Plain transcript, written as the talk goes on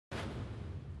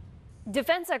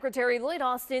Defense Secretary Lloyd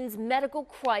Austin's medical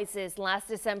crisis last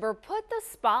December put the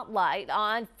spotlight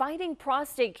on fighting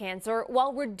prostate cancer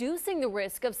while reducing the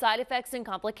risk of side effects and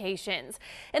complications.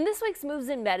 In this week's Moves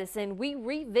in Medicine, we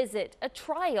revisit a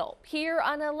trial here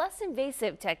on a less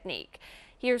invasive technique.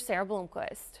 Here's Sarah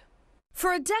Bloomquist.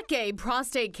 For a decade,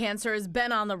 prostate cancer has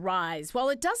been on the rise. While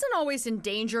it doesn't always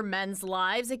endanger men's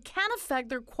lives, it can affect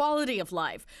their quality of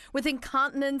life with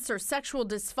incontinence or sexual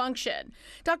dysfunction.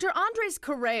 Dr. Andres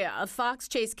Correa of Fox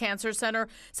Chase Cancer Center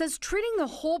says treating the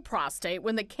whole prostate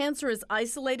when the cancer is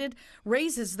isolated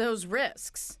raises those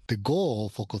risks. The goal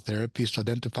of focal therapy is to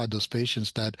identify those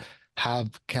patients that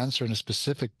have cancer in a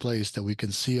specific place that we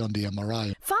can see on the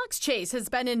MRI. Fox Chase has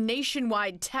been in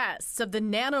nationwide tests of the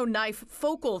NanoKnife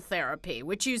focal therapy,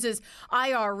 which uses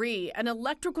IRE, an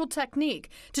electrical technique,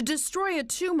 to destroy a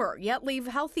tumor yet leave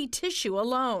healthy tissue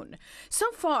alone. So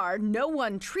far, no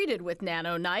one treated with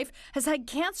NanoKnife has had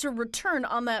cancer return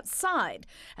on that side.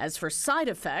 As for side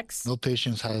effects, no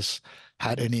patient has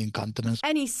had any incontinence.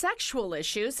 Any sexual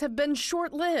issues have been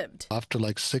short-lived. After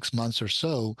like 6 months or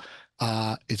so,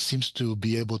 it seems to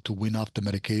be able to wean off the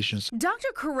medications. Dr.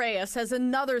 Correa says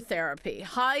another therapy,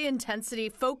 high-intensity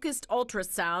focused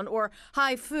ultrasound, or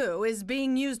HIFU, is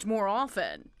being used more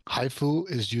often.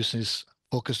 HIFU is using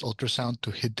focused ultrasound to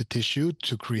hit the tissue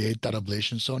to create that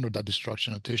ablation zone or that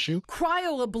destruction of tissue.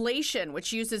 Cryoablation,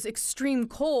 which uses extreme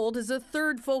cold, is a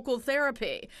third focal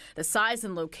therapy. The size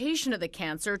and location of the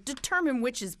cancer determine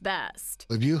which is best.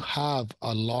 If you have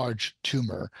a large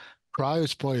tumor, cryo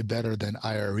is probably better than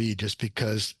IRE just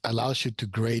because it allows you to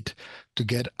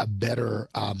get a better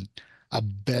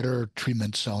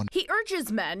treatment zone. He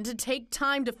urges men to take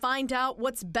time to find out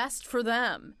what's best for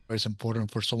them. It's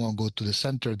important for someone to go to the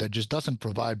center that just doesn't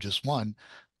provide just one,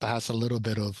 but has a little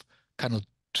bit of kind of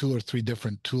 2 or 3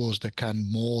 different tools that can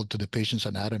mold to the patient's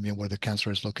anatomy and where the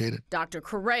cancer is located. Dr.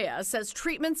 Correa says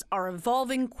treatments are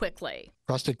evolving quickly.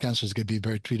 Prostate cancer is going to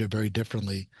be treated very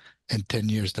differently in 10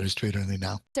 years than it's treated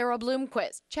now. Sarah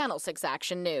Bloomquist, Channel 6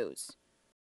 Action News.